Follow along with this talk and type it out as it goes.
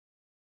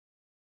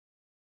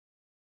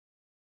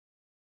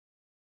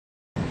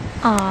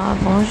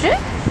Bonjour.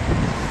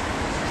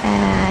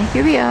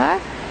 Here we are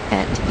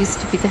at used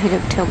to be the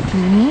Hotel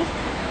Cluny,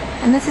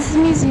 and this is a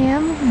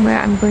museum where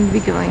I'm going to be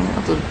doing a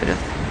little bit of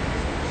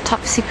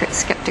top secret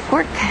skeptic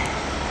work.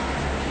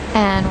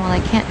 And while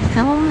I can't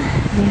film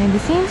behind the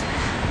scenes,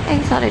 I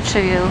thought I'd show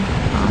you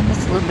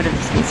just a little bit of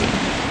this museum.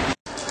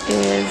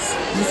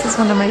 This is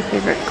one of my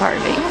favorite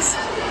carvings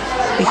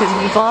because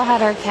we've all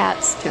had our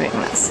cats doing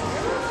this.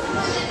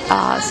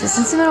 So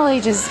since the Middle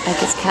Ages, I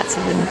guess cats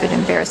have been a bit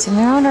embarrassing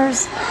their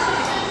owners,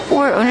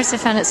 or owners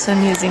have found it so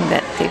amusing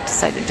that they've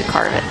decided to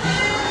carve it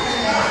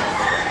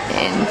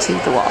into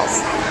the walls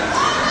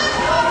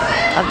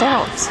of their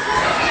homes.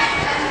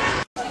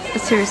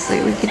 But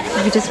seriously, we could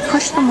just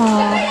push them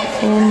all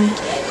in,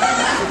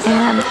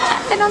 and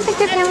I don't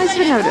think their families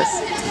would notice.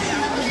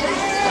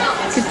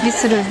 It could be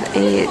sort of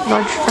a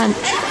large French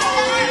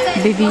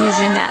baby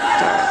Jeanette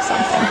or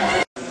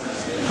something.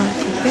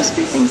 Okay, here's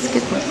where things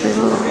get a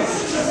little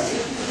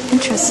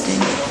interesting.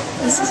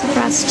 This is a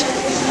breast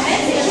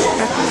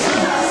replica.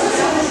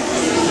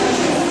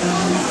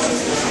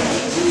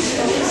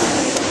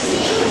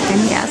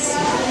 And yes,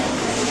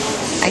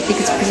 I think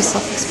it's pretty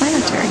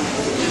self-explanatory.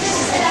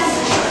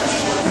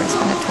 Or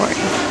explanatory.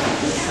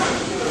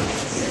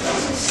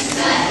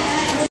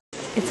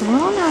 It's a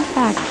well-known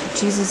fact that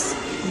Jesus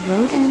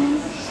rode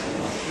in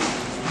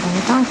on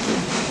a donkey.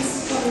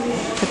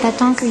 But that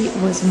donkey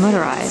was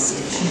motorized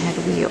and had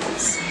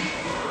wheels.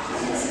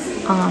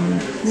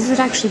 This would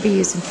actually be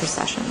used in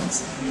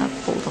processions that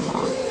pulled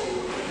along.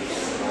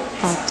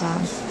 But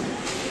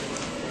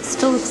it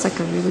still looks like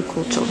a really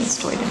cool children's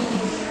toy to me.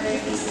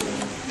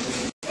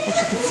 As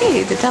you can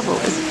see, the devil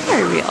is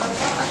very real.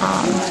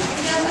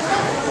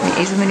 In the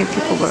age when many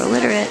people were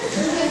illiterate,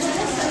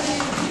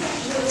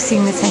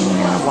 seeing this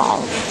hanging on a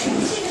wall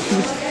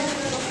would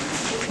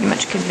pretty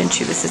much convince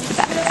you this is the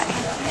bad guy.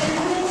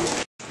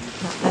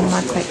 I'm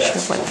not quite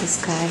sure what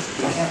this guy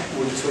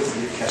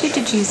did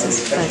to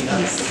Jesus, but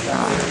he's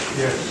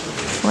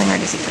pulling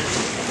hard as he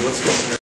could.